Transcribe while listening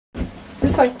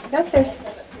this way. Downstairs.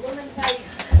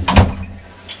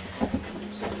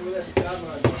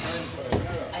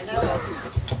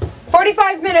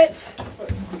 45 minutes.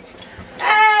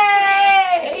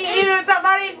 Hey! What's up,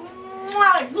 buddy?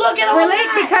 Look at all We're late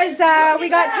because we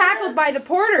got tackled by the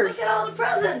porters. Look at all the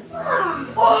presents.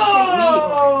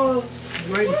 Whoa!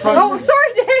 Oh,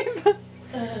 sorry, Dave.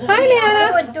 Hi,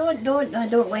 Nana.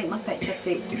 Don't like my picture,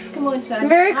 please. Come on, son.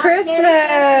 Merry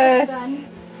Christmas.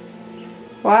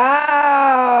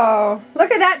 Wow.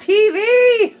 Look at that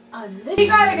TV. He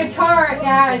got a guitar at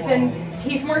Dad's and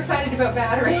he's more excited about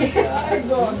batteries. I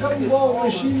got a gumball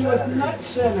machine with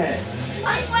nuts in it.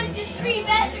 I wanted 3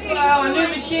 batteries. Wow, a new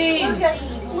machine. Look, a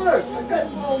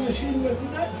gumball machine with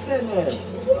nuts in it.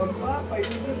 Oh, Papa, you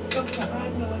just took the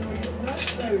handle and we get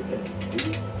nuts out of it.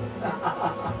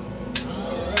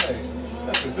 Alright,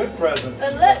 that's a good present.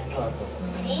 And look.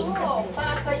 Oh,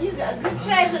 Papa, you got a good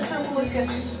present from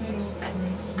Lucas.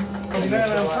 Hey,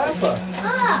 Nana and Papa,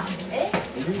 Ah,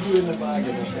 what are you doing in the bag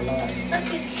of this alive?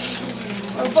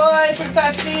 Oh boy, some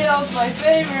pastilles, my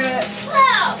favorite.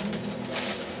 wow.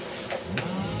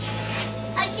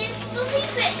 I can't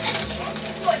believe it. A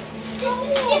chessboard. This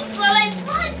is just what I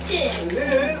wanted. It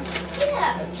is?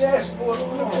 Yeah. A chessboard,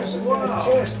 Lucas, Wow. a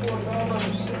chessboard all of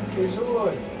 6 years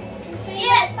old.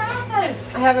 Yeah. Papa's.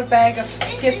 I have a bag of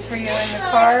gifts for you in the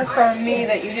car from me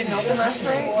that you didn't open last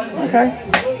night. I Okay.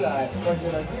 know that, but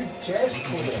you're a good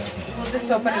chessboard. We'll just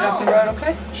open it up the road,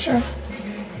 okay? Sure.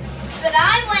 But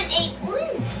I want 8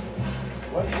 wings.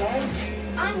 What's that?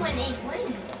 I want 8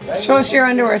 wings. Show us your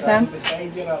underwear, Sam.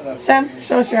 Beside your other. Sam,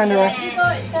 show us your underwear. You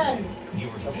got it, son.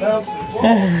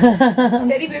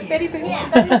 Betty boop, Betty boop.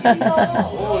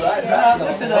 Oh, that's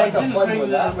listen, a I lot of didn't fun bring with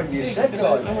that. that when you sit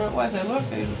on it. It was. I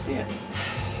looked, I didn't see it.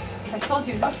 I told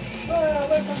you. Oh,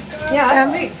 Yeah,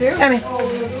 that's sweet, Sue. Sammy.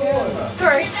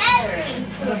 Sorry. The battery.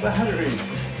 The battery.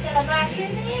 Got a battery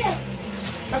in there.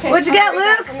 Okay, What'd you I'll get, be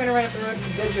back. Luke? I'm gonna run up the road to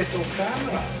digital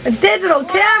camera. A digital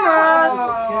camera.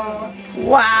 Oh,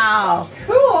 wow.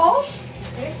 Cool.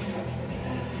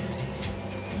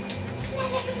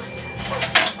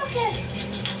 Okay.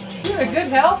 You're a good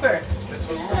helper. This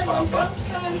one's for Papa.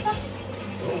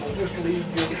 Oh, we'll just leave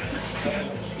you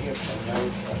here for now.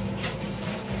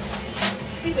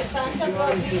 See what Santa You brought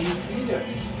already me. didn't need it.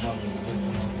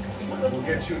 We'll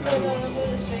get you another one.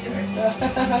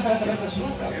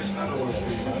 Here's another one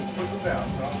for you. Put them down.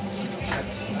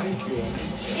 Thank you.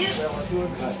 You. Well, I'm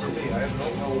doing that today. I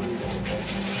don't know what it is.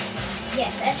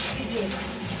 Yes, that's for you.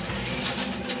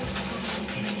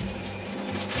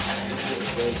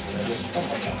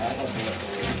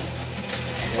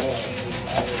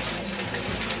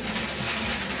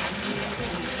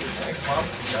 Thanks, Mom.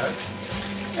 Dad.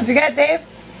 What'd you get, Dave?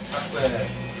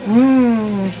 Chocolates.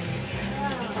 Mmm.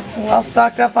 Well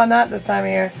stocked up on that this time of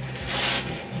year.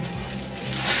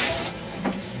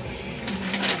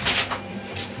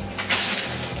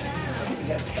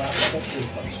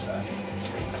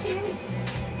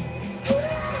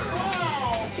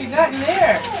 What you got in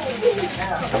there?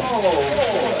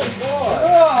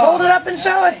 Oh, Hold it up and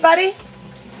show us, buddy.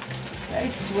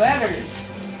 nice sweaters.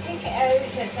 Take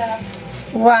it out.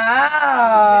 It's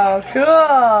Wow,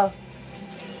 cool.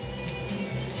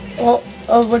 Well,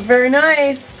 those look very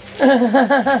nice.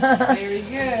 Very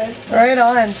good. Right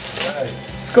on. Right.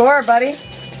 Score, buddy.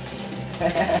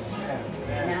 Thank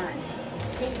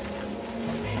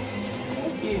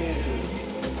you.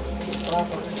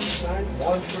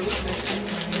 One for the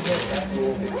 16. You get that,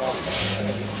 we'll be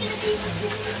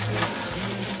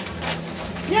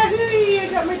Yahoo! I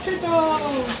got my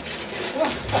Cheetos.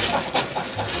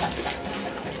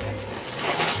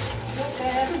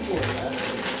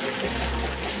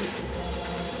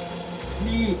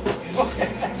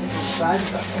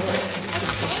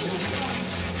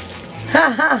 Ha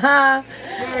ha ha.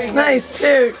 Nice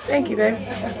too. Thank you, Dave.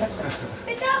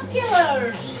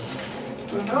 Binoculars.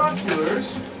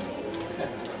 Binoculars.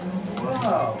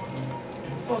 Wow.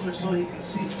 Those are so you can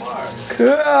see far. Cool.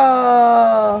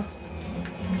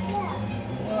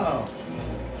 Wow.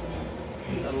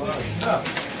 A lot of stuff.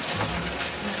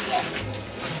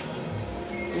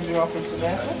 These are all from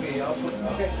Samantha? Me, I'll put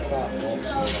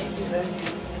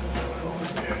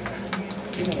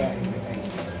Give me that.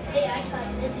 Hey, I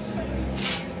got this.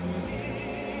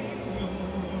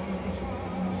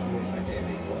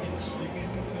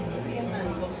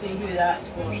 We'll see who that's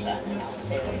for.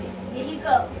 Here you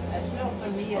go. That's not for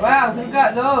me. Wow, who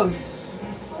got those?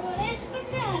 Oh, that's for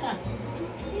Nana.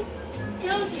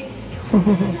 Told you.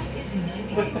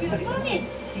 You wanted.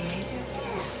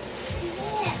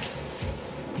 Yeah.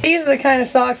 These are the kind of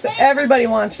socks that everybody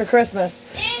wants for Christmas.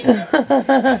 There's a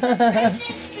present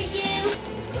for you.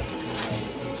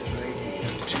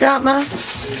 job, Ma.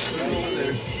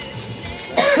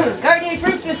 Garnier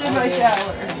fruit juice in my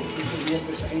shower.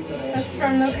 That's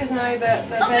from Lucas and I. The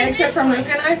bags are from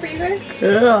Luca and I for you guys.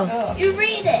 Yeah. Oh. You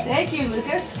read it. Thank you,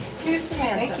 Lucas. To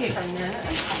Samantha. Thank you. From that.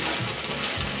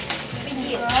 Thank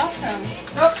you. You're welcome.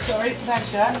 Oh, sorry. Back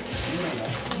shot.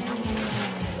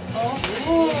 Oh,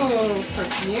 ooh,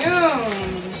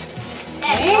 perfume.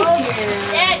 Thank you.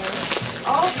 That's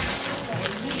Oh.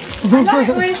 I thought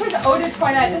it was eau de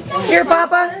toilette. This thing- Here,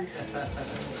 Papa.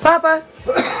 Papa.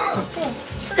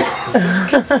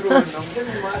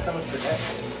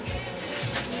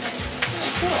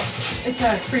 It's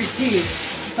a free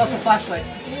piece. It's also a flashlight.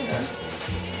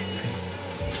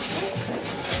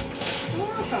 You're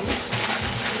welcome.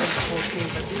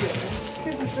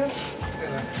 Whose is this?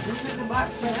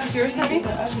 This is yours, honey?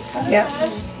 Yeah.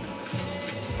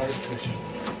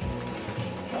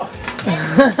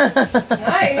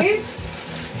 Nice.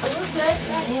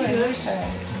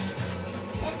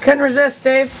 Couldn't resist,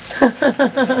 Dave.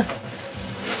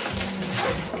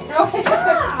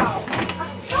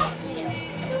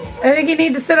 I think you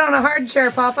need to sit on a hard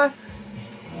chair, Papa.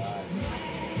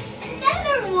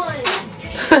 another one.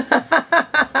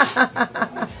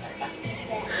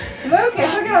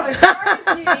 Lucas, look at all the cards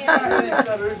you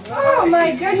got. Oh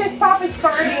my goodness, Papa's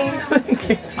farting.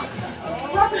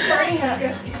 Papa's farting,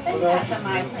 Lucas. That's a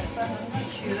my person.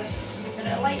 But I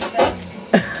like this.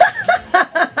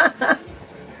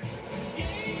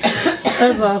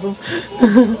 That's awesome.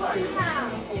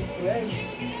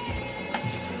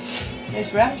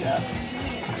 Nice wrap job.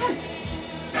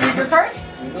 Need your card?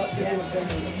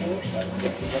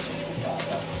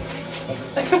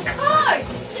 God!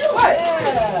 What?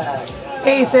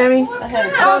 Hey, Sammy. Oh,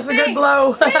 That was a good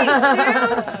blow.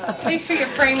 Thanks, Sue. Make sure you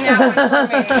frame that one for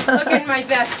me. Looking my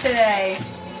best today.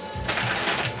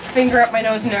 Finger up my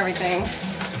nose and everything.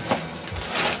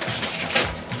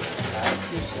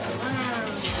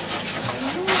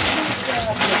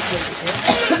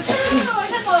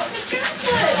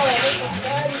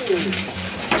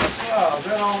 Oh, is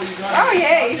that all you got? Oh,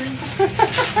 yay!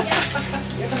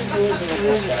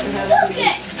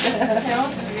 Okay.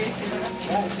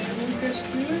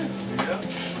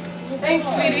 Thanks,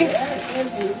 sweetie.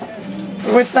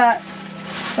 What's that?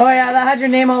 Oh yeah, that had your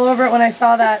name all over it when I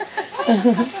saw that.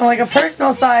 Like a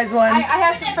personal size I one.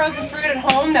 have some frozen fruit at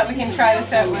home that we can try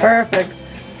this out with. Perfect.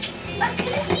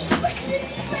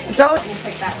 It's always. You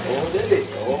take that one. Oh, did it?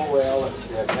 Oh, well,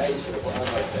 yeah, nice. I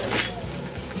like that.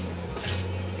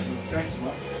 Thanks,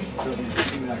 Mom.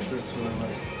 That's what I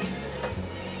like.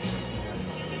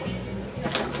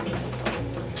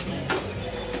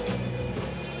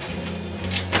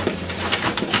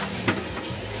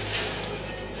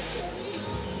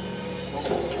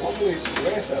 Holy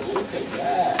Greta, look at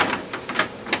that.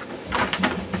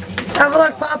 Let's have a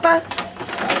look, Papa.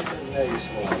 That's a nice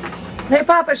one. Hey,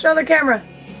 Papa, show the camera.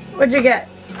 What'd you get?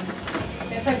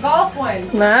 It's a golf one.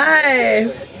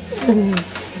 Nice.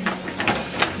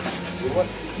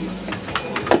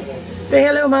 Say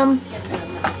hello, Mom.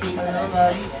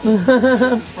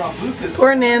 From Lucas.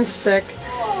 Poor Nan's sick.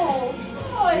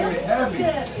 Very heavy.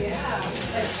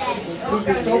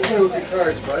 Lucas, don't play with the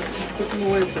cards, bud. Put them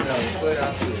away for now. Play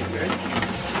after, okay?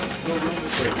 No room to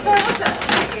play. Sorry, what's that?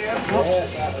 Thank you.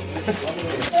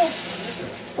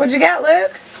 What'd you get,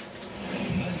 Luke?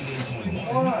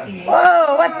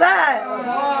 Whoa, what's that?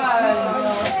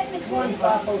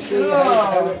 Papa will show you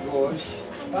how it goes.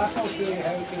 Papa will show you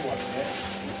how it goes,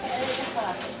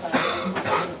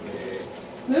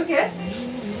 Lucas,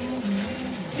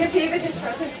 give David his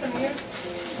present from you.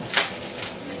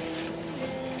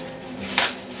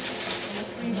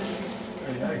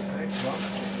 Very nice. Thanks, Mom.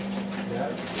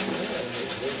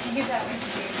 You give that one.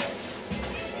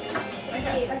 I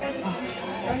got this one.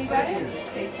 Oh, you got it?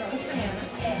 Okay, that was for Nana.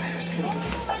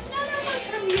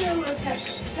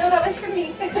 No, that was from me.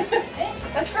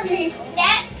 That's from me.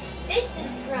 This is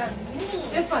from me.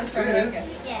 This one's from Lucas.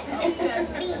 Yes, it's from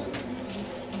me.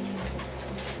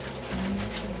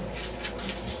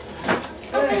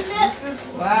 Open it.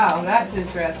 Wow, that's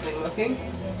interesting looking.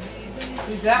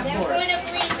 Who's that Never for? gonna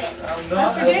believe it. I'm That's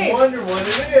not. for I Dave. wonder what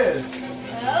it is.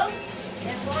 Oh,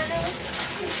 never gonna.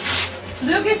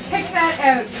 Lucas picked that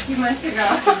out a few months ago.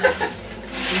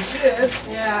 He did.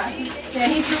 Yeah. Yeah,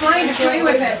 he's been wanting to play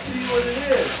with it. See what it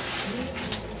is.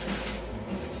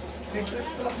 Pick this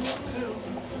stuff up too.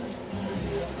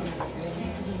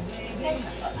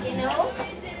 You know?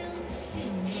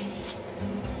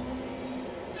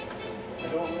 I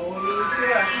don't know what it is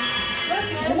yet.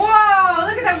 Whoa,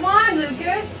 look at that wand,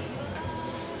 Lucas.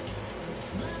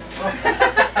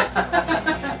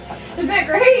 Isn't that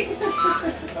great?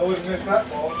 I wouldn't miss that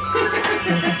ball.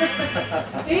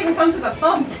 See? even comes with a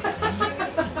thumb.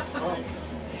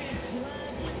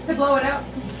 To blow it out.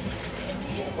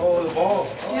 Oh, the ball.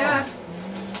 Oh. Yeah.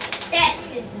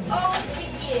 This is all for you.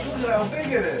 Look at how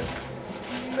big it is.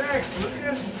 Thanks,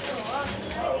 Lucas.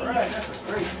 All right, that's a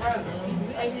great present.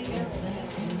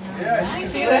 Yeah, you can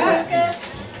See that?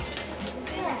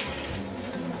 Yeah.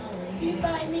 You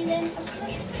buy me them for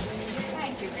Christmas.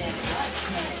 Thank you very much.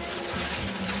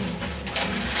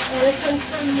 Oh, this one's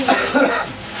from me.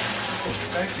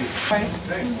 Thank you.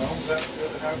 Thanks, Mom. Is that the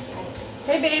other house?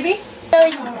 Hey, baby.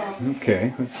 Okay,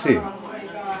 let's see. Oh my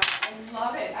god, I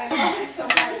love it. I love it so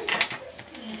much.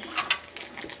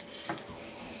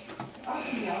 Oh,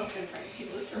 yeah, let's go try to see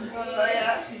this for her. Oh,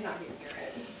 yeah. She's not going to hear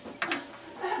it.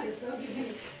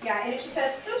 Yeah, and if she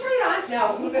says, don't turn it on,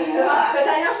 no. Because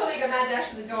I know she'll make a mad dash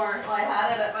for the door. Well, I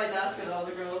had it at my desk and all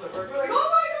the girls at work were like, oh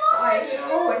my gosh! I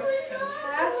know, it's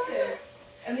fantastic.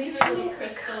 And these are little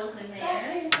crystals in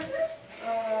there.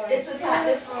 It's It's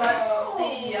that's the, I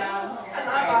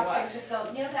love Osprey crystal.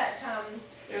 You know that,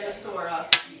 they're the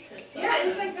Swarovski crystals. yeah,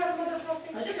 it's like got a mother of pearl.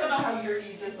 I just don't know how your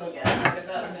needs will get. But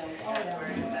that milk is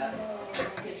wearing that.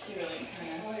 It's cute.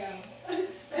 Oh, yeah.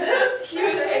 It's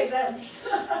cute, eh? That's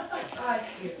Oh, it's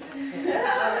cute.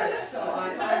 That's so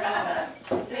awesome. I love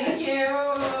it. Thank you.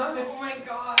 Oh my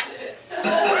gosh.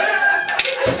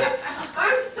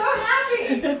 I'm so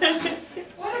happy.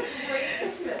 What a great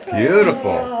Christmas.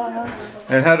 Beautiful.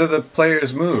 And how do the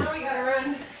players move? Now we gotta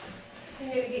run. I'm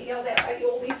gonna get yelled at by the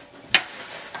oldies.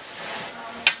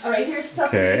 all right. Here's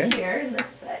something Okay. here in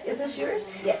this bag. Is this yours?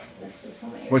 Yeah. This was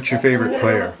some of yours. What's your favorite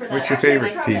player? What's your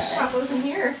favorite piece? Chocolate's in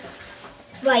here.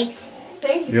 White.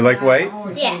 Thank you. You like white?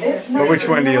 Yeah. Well, which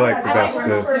one do you like the best?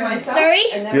 Sorry?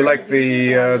 Do you like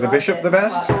the bishop the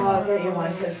best? I'll get you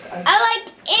one because I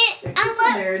like it.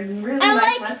 they're really I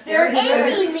nice like mascara.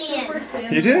 Every man.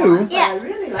 You do? Yeah. I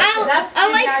really like it.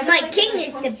 I like my king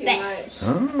is the best.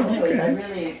 Oh, Anyways, I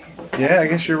okay. really. Yeah, I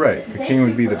guess you're right. The king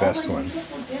would be the best one.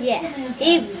 Yeah.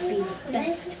 He'd be the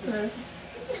best.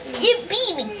 You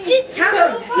beat me 2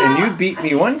 times. And you beat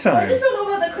me one I time. just don't know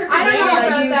about the cricket. I don't know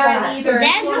about use that either.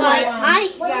 That's why I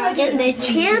am the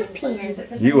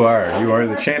champion. You are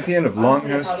the champion of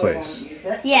Longhouse Place.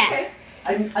 Yeah.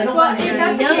 I don't Well, want if to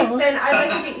that's the No. case, then I'd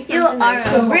like to get you You something are that's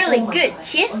a so really cool. good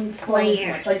chess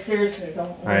player. Like seriously,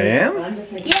 don't. I am? I'm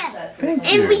just thinking Yeah. that-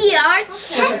 Thank And you. we are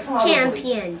chess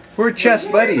champions. We're chess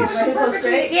buddies. So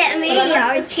straight. Yeah, we But I'm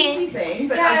are not thing,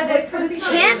 but Yeah, I'm- that but could be it's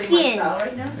not really much champions. out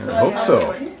right now, I so hope know so. what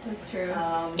I'm doing. That's true.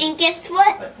 And guess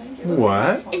what? But thank you.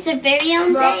 What? It's a very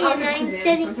own Well, day I'll and get I'm Suzanne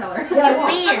sitting from Teller. Yeah, I won't.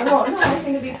 Man. I won't. No, I think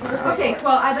it'd be perfect. Okay,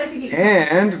 well, I'd like to get you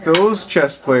And those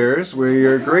chess players were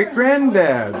your great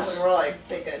granddads. We're all like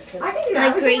thinking. I can do my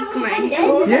that. great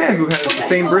granddad. Yeah, who has the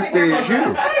same birthday as you.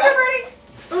 Hi, Bertie.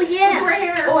 Oh yeah. Right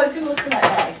here. Oh, I was gonna look for that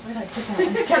bag. Where did I put that? I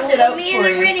kept it out Me for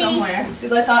and you Rennie. somewhere.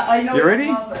 Because I thought I know You you'd ready?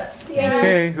 love it. Yeah.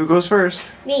 Okay, who goes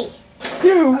first? Me.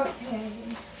 You. Okay.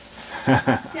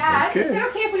 Dad, is Okay. it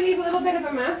okay if we leave a little bit of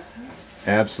a mess?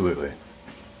 Absolutely.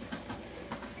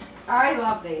 I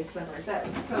love these slippers. That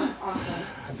was so awesome.